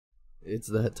It's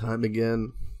that time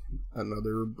again.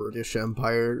 Another British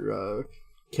Empire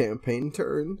campaign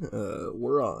turn.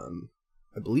 We're on,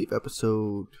 I believe,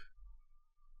 episode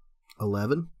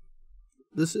 11.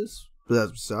 This is, but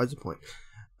that's besides the point.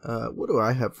 What do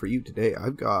I have for you today?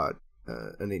 I've got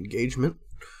an engagement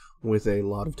with a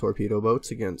lot of torpedo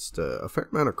boats against a fair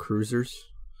amount of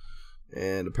cruisers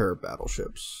and a pair of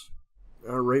battleships.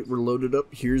 Alright, we're loaded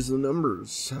up. Here's the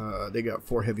numbers. They got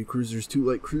 4 heavy cruisers, 2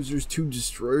 light cruisers, 2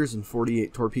 destroyers, and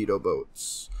 48 torpedo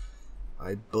boats.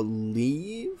 I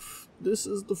believe this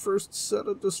is the first set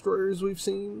of destroyers we've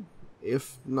seen,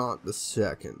 if not the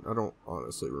second. I don't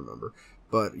honestly remember.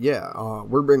 But yeah,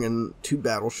 we're bringing 2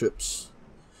 battleships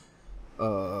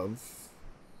of...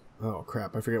 oh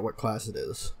crap, I forget what class it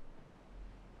is.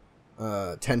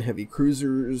 10 heavy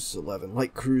cruisers, 11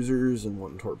 light cruisers, and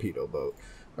 1 torpedo boat.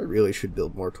 I really should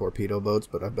build more torpedo boats,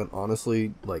 but I've been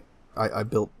honestly, like, I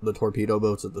built the torpedo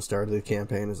boats at the start of the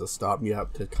campaign as a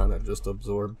stopgap to kind of just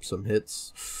absorb some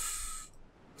hits.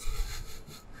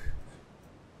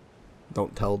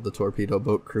 Don't tell the torpedo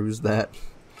boat crews that.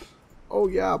 Oh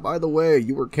yeah, by the way,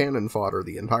 you were cannon fodder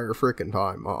the entire frickin'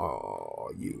 time.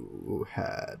 Oh, you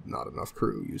had not enough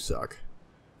crew, you suck.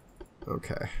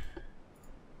 Okay.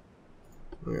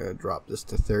 I'm gonna drop this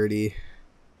to 30.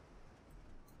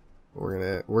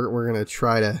 We're gonna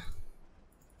try to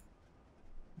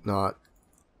not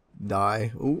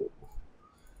die. Ooh.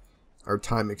 Our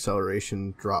time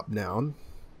acceleration dropped down.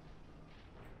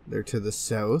 They're to the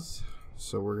south,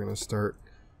 so we're gonna start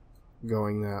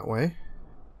going that way.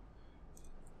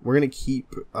 We're gonna keep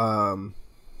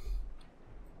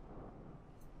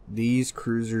these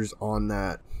cruisers on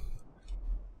that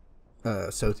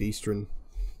southeastern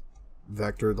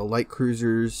vector. The light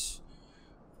cruisers.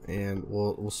 And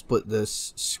we'll split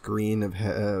this screen of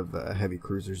heavy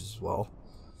cruisers as well.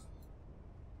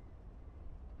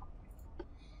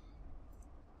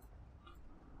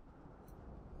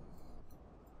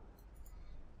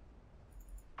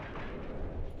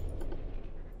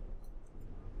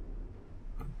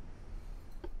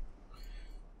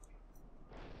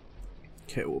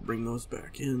 Okay, we'll bring those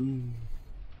back in.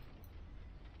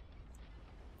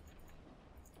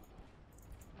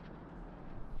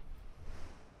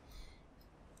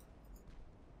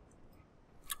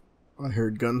 I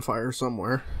heard gunfire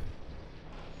somewhere.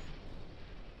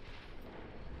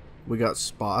 We got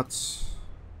spots.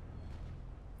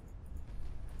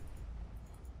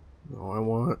 No, I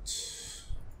want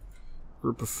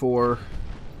group of 4.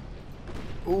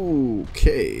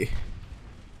 Okay.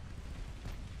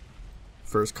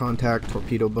 First contact,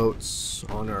 torpedo boats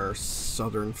on our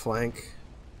southern flank.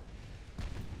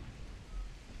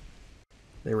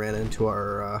 They ran into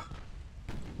our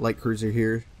light cruiser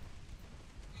here.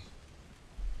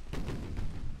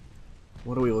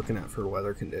 What are we looking at for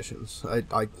weather conditions?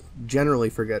 I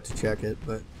generally forget to check it,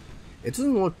 but it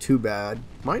doesn't look too bad.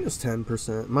 Minus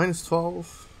 10%, minus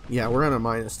 12. Yeah, we're at a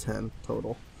minus 10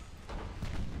 total.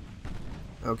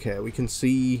 Okay, we can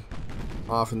see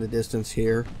off in the distance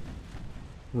here.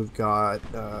 We've got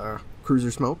cruiser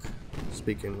smoke.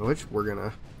 Speaking of which, we're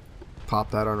gonna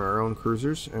pop that on our own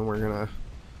cruisers, and we're gonna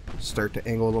start to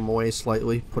angle them away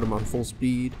slightly, put them on full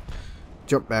speed.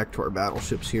 Jump back to our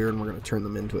battleships here, and we're going to turn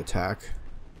them into attack.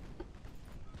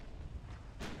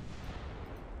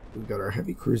 We've got our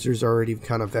heavy cruisers already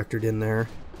kind of vectored in there.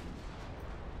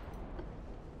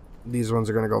 These ones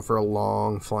are going to go for a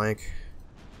long flank.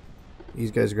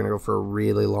 These guys are going to go for a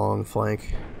really long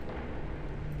flank.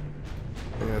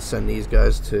 I'm going to send these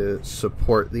guys to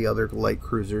support the other light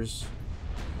cruisers.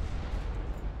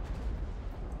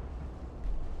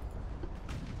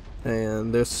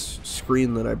 And this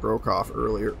screen that I broke off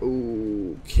earlier,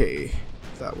 okay,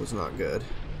 that was not good.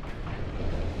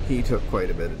 He took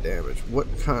quite a bit of damage. What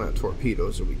kind of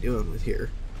torpedoes are we dealing with here?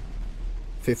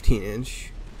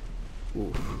 15-inch.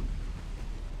 Oof.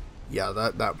 Yeah,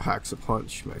 that packs a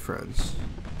punch, my friends.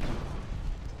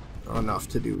 Enough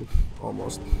to do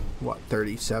almost, what,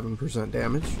 37%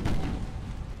 damage?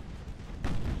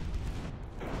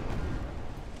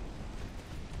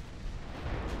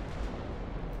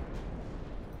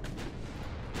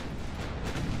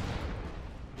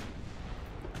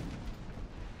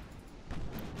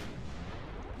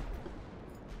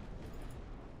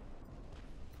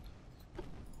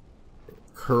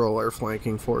 Curl our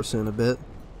flanking force in a bit.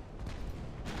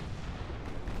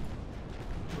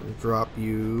 We'll drop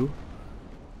you.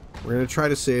 We're gonna try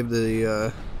to save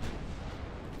the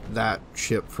that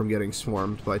ship from getting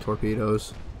swarmed by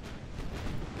torpedoes.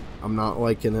 I'm not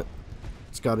liking it.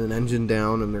 It's got an engine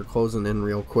down and they're closing in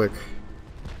real quick.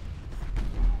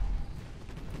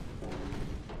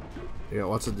 Yeah,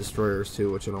 lots of destroyers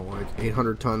too, which I don't like.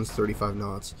 800 tons, 35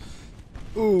 knots.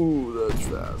 Ooh, that's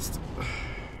fast.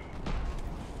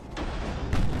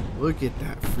 Look at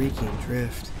that freaking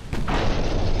drift.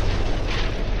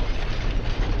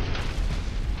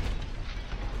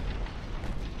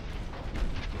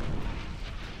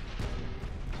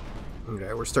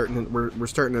 Okay, we're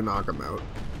starting to knock him out.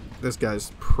 This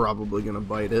guy's probably gonna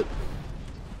bite it,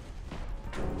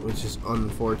 which is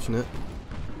unfortunate.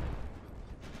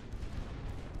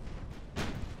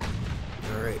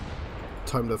 Alright,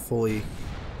 time to fully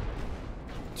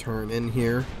turn in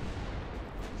here.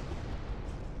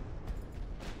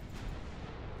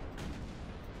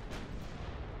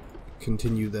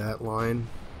 Continue that line.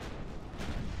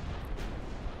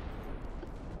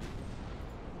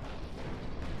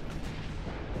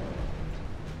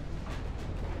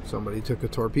 Somebody took a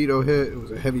torpedo hit. It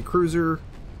was a heavy cruiser.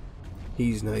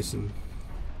 He's nice and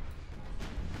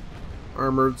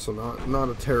armored, so not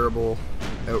a terrible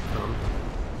outcome.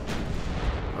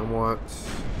 I want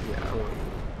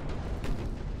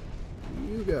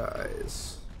you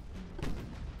guys.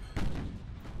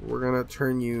 We're gonna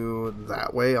turn you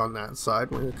that way on that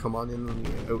side. We're gonna come on in on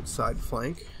the outside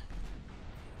flank.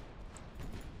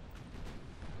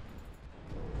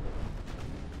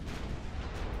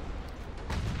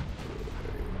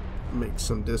 Make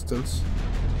some distance.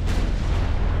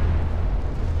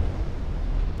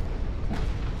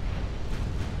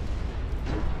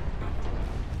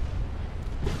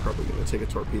 We're probably gonna take a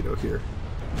torpedo here.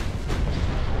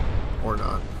 Or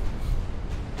not.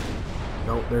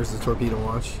 Nope, there's the torpedo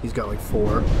launch. He's got like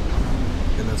 4.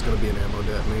 And that's gonna be an ammo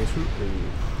detonation.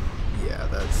 Ooh. Yeah,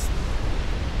 that's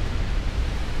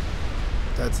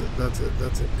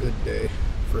a good day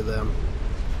for them.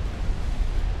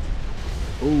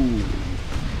 Ooh,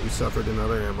 we suffered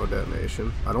another ammo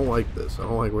detonation. I don't like this. I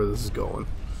don't like where this is going.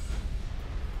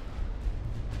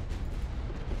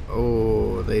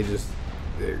 Oh, they're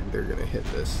gonna hit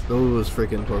this. Those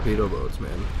freaking torpedo boats,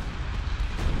 man.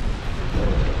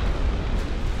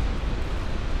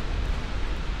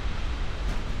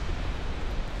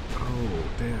 Oh,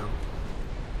 damn.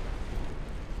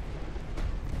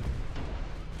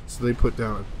 So they put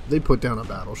down a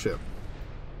battleship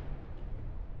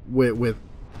with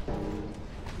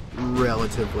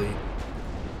relatively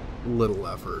little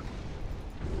effort.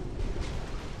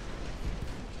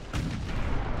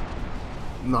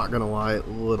 Not gonna lie, a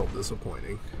little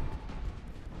disappointing.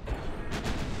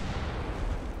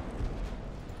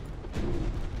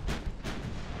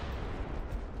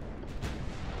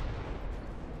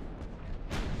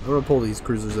 I'm gonna pull these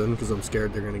cruisers in because I'm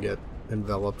scared they're gonna get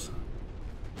enveloped.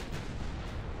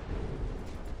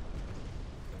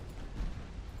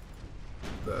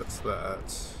 That's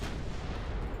that.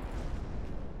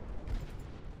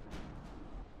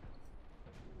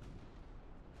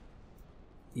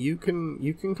 You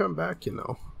can come back, you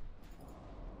know.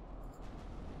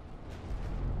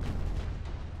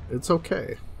 It's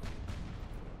okay.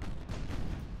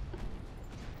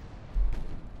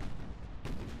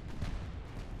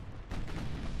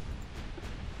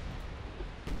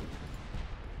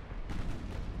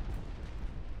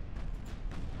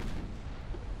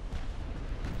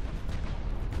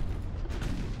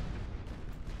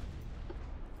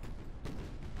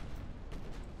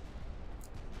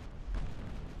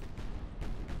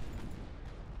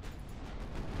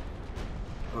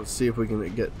 Let's see if we can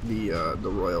get the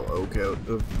Royal Oak out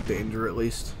of danger at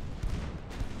least.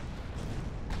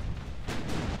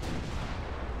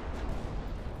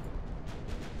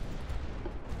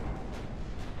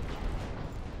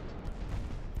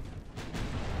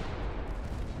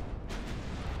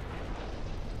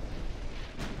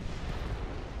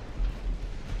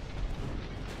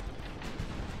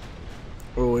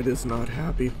 Oh, it is not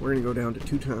happy. We're gonna go down to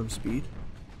 2 times speed.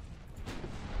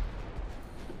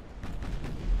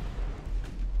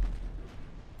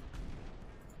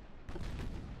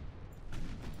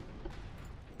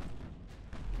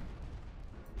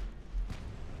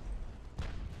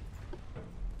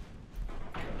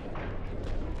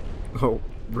 Oh,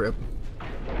 rip.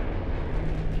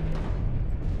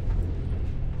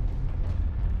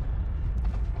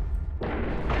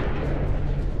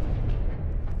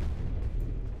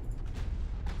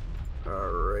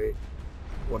 Alright.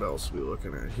 What else are we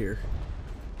looking at here?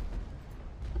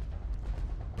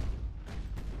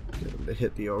 Get him to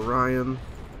hit the Orion.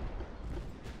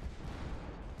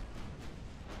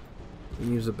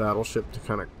 And use a battleship to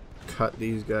kind of cut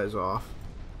these guys off.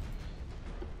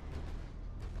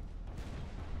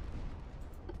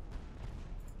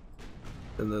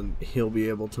 And then he'll be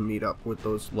able to meet up with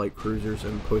those light cruisers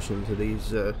and push into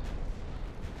these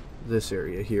this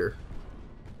area here.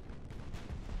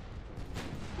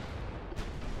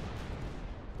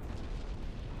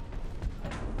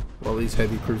 while these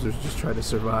heavy cruisers just try to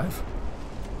survive.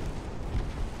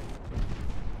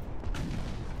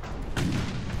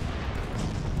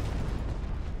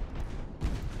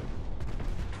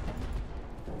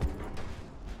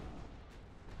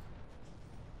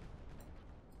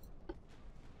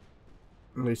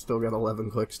 And they still got 11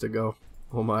 clicks to go.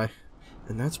 Oh my.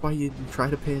 And that's why you try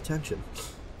to pay attention.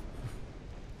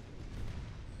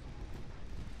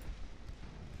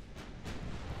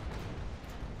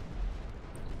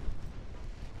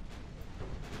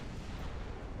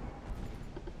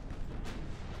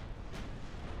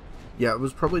 Yeah, it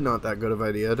was probably not that good of an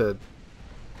idea to...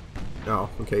 Oh,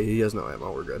 okay, he has no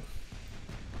ammo, we're good.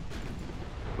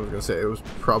 I was gonna say, it was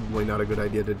probably not a good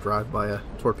idea to drive by a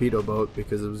torpedo boat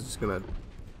because it was just gonna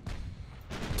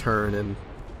turn and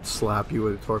slap you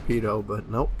with a torpedo, but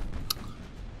nope.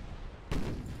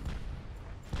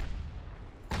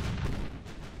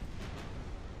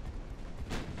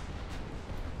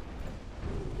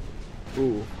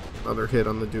 Ooh, another hit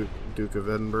on the Duke of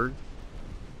Edinburgh.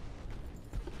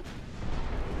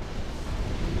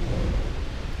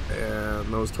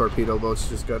 And those torpedo boats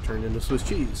just got turned into Swiss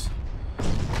cheese.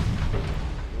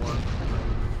 One.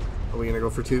 Are we gonna go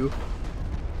for two?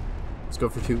 Let's go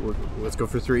for two. Let's go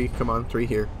for three. Come on, three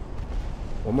here.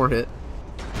 One more hit.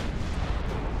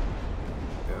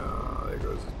 There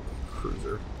goes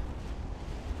cruiser.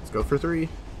 Let's go for three.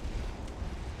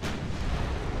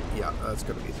 Yeah, that's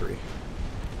gonna be three.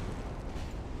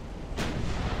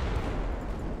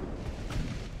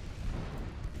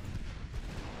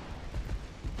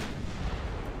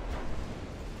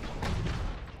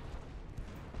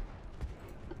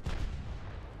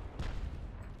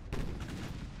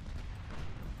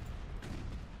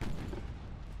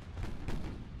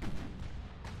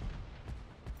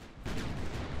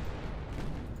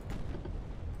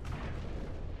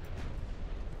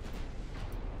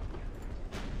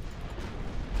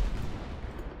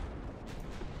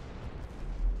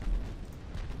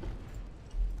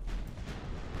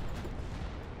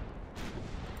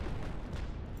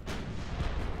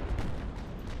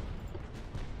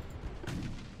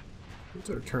 What's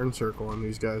our turn circle on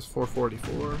these guys?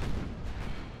 444.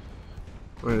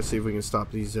 We're going to see if we can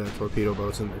stop these torpedo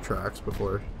boats in their tracks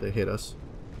before they hit us.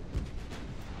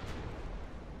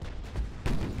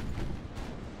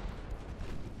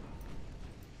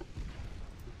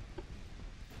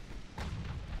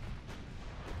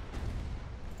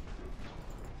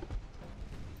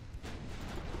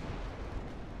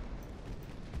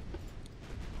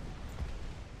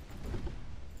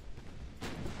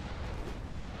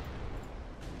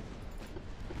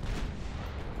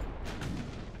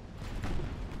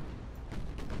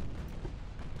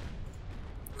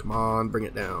 Come on, bring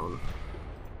it down.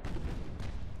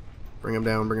 Bring him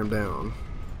down, bring him down.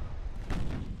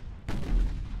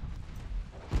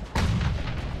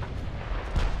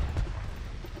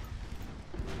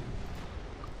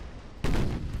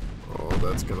 Oh,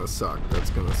 that's gonna suck. That's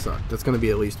gonna suck. That's gonna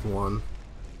be at least one.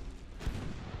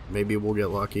 Maybe we'll get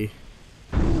lucky.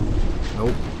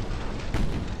 Nope.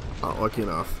 Not lucky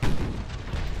enough.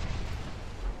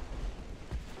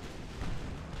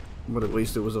 But at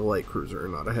least it was a light cruiser,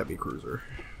 not a heavy cruiser.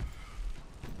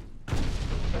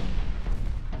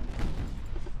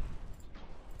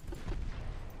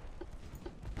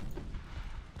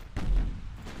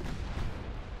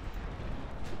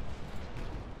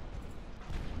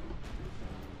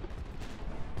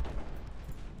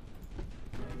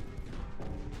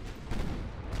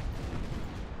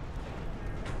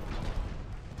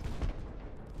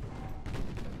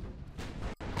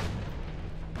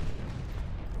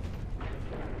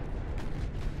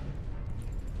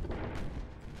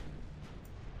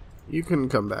 You can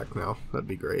come back now. That'd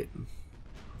be great.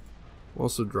 We'll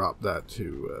also drop that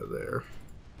to there.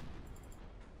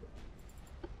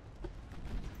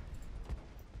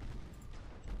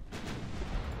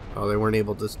 Oh, they weren't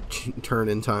able to turn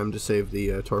in time to save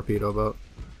the torpedo boat.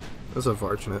 That's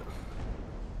unfortunate.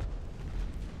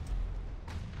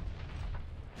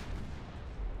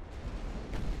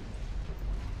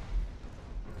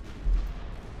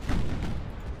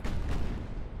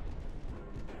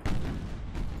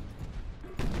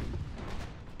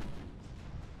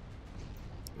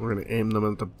 We're going to aim them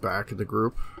at the back of the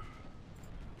group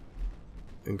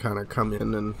and kind of come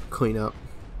in and clean up.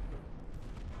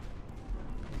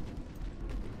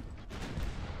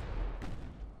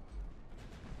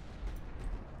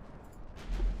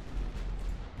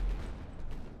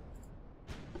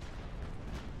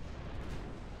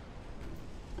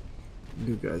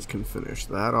 You guys can finish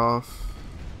that off.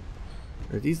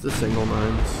 Are these the single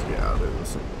mines? Yeah, they're the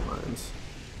single mines.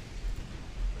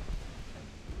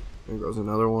 There goes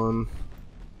another one.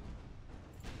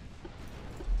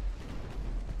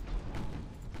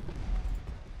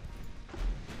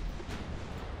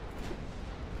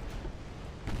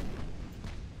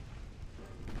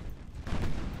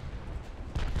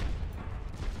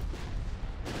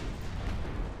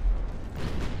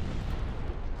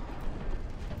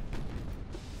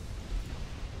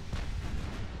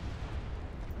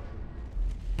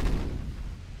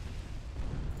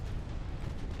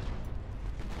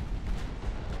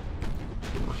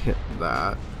 hit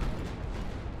that.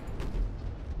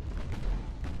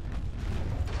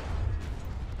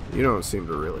 You don't seem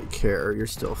to really care. You're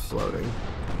still floating,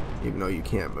 even though you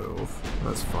can't move.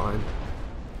 That's fine.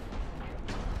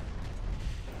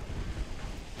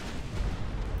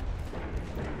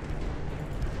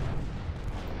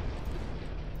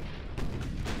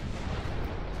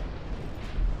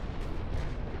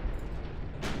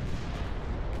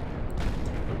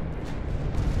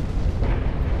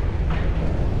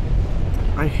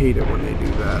 I hate it when they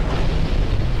do that.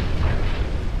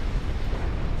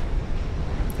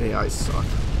 AI suck.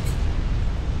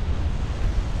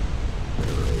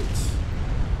 Alright.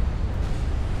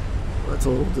 That's a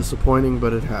little disappointing,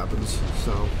 but it happens.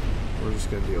 So, we're just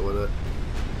gonna deal with it.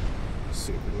 Let's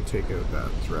see if we can take out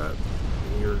that threat.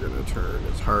 And you're gonna turn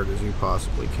as hard as you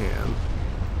possibly can.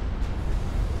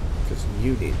 Because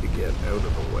you need to get out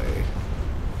of the way.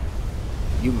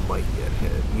 You might get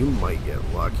hit. You might get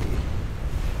lucky.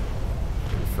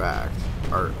 In fact,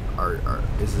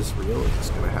 is this real? Is this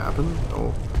gonna happen?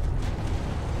 No.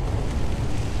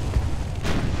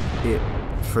 It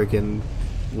freaking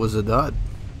was a dud.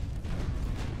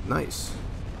 Nice.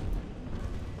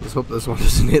 Let's hope this one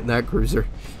doesn't hit that cruiser.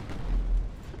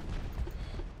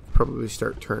 Probably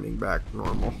start turning back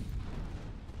normal.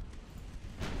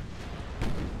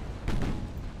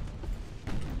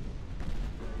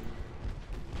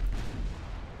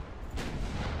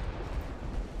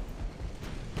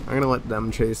 I'm gonna let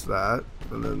them chase that,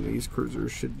 and then these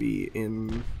cruisers should be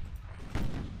in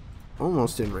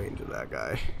almost in range of that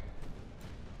guy.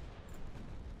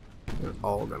 They're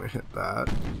all gonna hit that.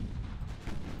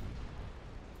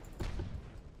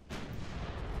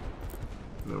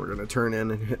 And then we're gonna turn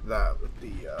in and hit that with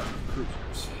the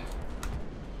cruisers.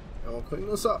 And we'll clean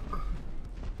this up.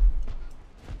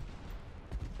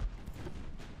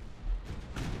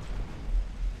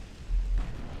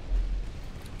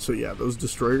 So yeah, those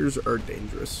destroyers are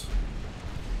dangerous.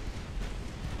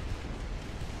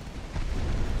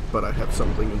 But I have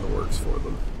something in the works for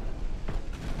them.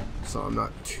 So I'm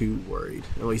not too worried,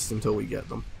 at least until we get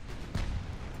them.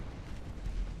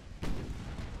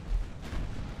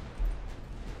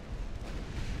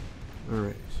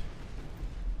 Alright.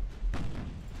 I'm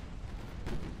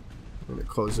gonna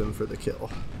close in for the kill.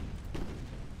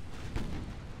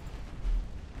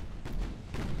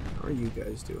 How are you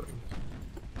guys doing?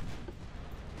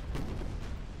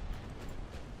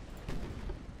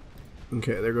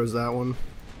 Okay, there goes that one.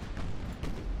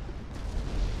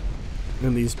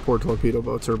 And these poor torpedo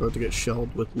boats are about to get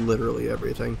shelled with literally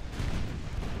everything.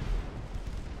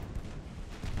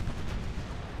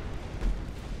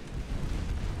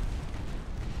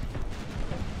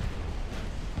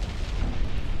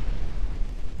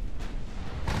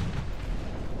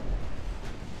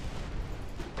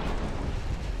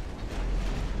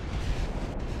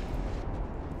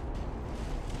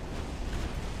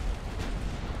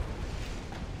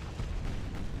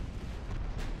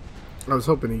 I was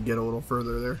hoping he'd get a little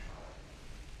further there.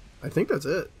 I think that's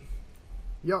it.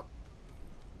 Yup.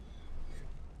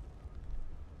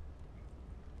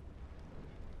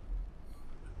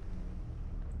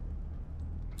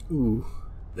 Ooh,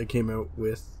 they came out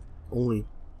with only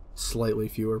slightly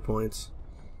fewer points.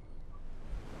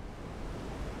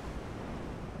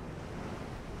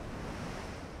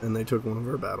 And they took one of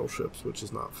our battleships, which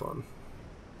is not fun.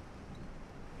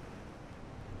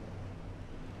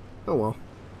 Oh well.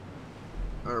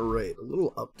 Alright, a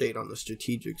little update on the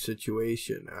strategic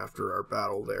situation after our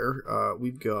battle there.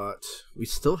 We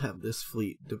still have this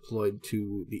fleet deployed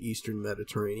to the Eastern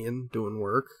Mediterranean doing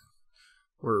work.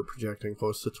 We're projecting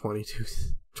close to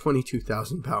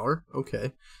 22,000 power.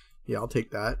 Okay. Yeah, I'll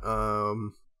take that.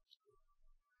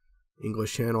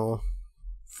 English Channel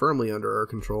firmly under our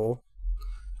control.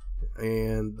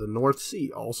 And the North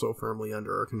Sea also firmly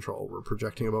under our control. We're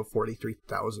projecting about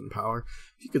 43,000 power.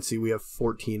 You can see we have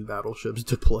 14 battleships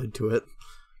deployed to it.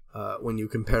 When you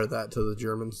compare that to the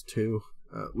Germans too,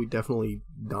 we definitely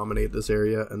dominate this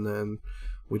area. And then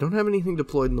we don't have anything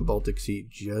deployed in the Baltic Sea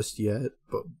just yet,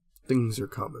 but things are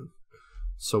coming.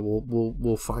 So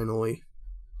we'll finally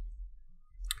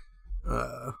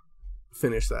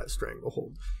finish that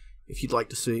stranglehold. If you'd like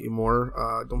to see more,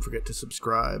 don't forget to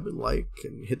subscribe and like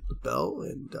and hit the bell,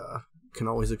 and can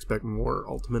always expect more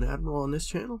Ultimate Admiral on this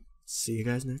channel. See you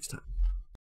guys next time.